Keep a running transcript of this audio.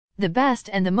The best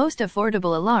and the most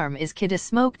affordable alarm is Kidde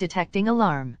Smoke Detecting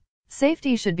Alarm.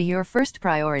 Safety should be your first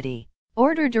priority.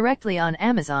 Order directly on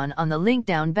Amazon on the link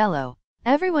down below.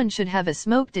 Everyone should have a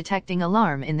smoke detecting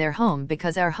alarm in their home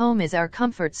because our home is our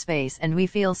comfort space and we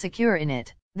feel secure in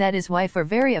it. That is why for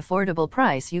very affordable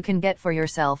price you can get for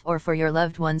yourself or for your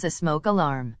loved ones a smoke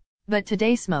alarm. But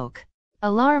today smoke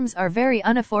alarms are very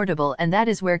unaffordable, and that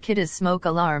is where Kidde's smoke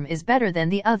alarm is better than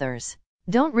the others.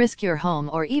 Don't risk your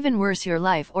home or even worse your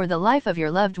life or the life of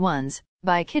your loved ones.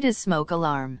 Buy Kidde's smoke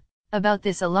alarm. About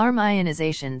this alarm: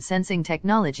 ionization sensing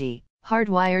technology.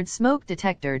 Hardwired smoke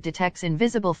detector detects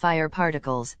invisible fire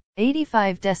particles.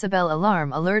 85 decibel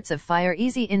alarm alerts of fire.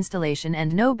 Easy installation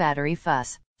and no battery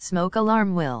fuss. Smoke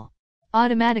alarm will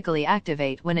automatically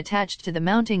activate when attached to the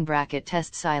mounting bracket.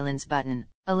 Test silence button.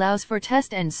 Allows for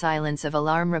test and silence of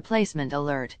alarm. Replacement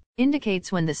alert.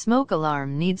 Indicates when the smoke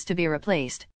alarm needs to be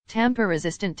replaced.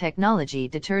 Tamper-resistant technology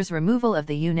deters removal of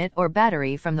the unit or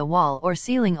battery from the wall or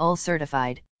ceiling. All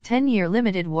certified. 10-year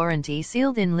limited warranty.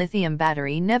 Sealed-in lithium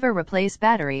battery. Never replace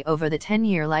battery over the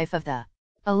 10-year life of the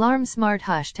alarm. Smart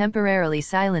Hush temporarily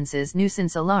silences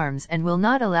nuisance alarms and will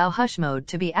not allow hush mode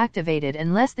to be activated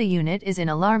unless the unit is in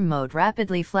alarm mode.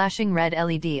 Rapidly flashing red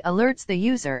LED alerts the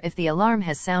user if the alarm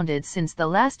has sounded since the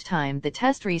last time the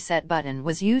test. Reset button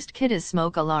was used. Kidde's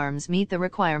smoke alarms meet the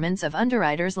requirements of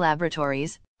Underwriters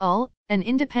Laboratories, an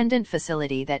independent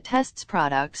facility that tests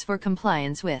products for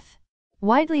compliance with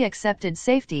widely accepted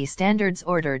safety standards.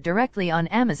 Order directly on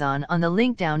Amazon on the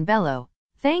link down below.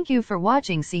 Thank you for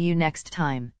watching. See you next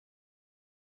time.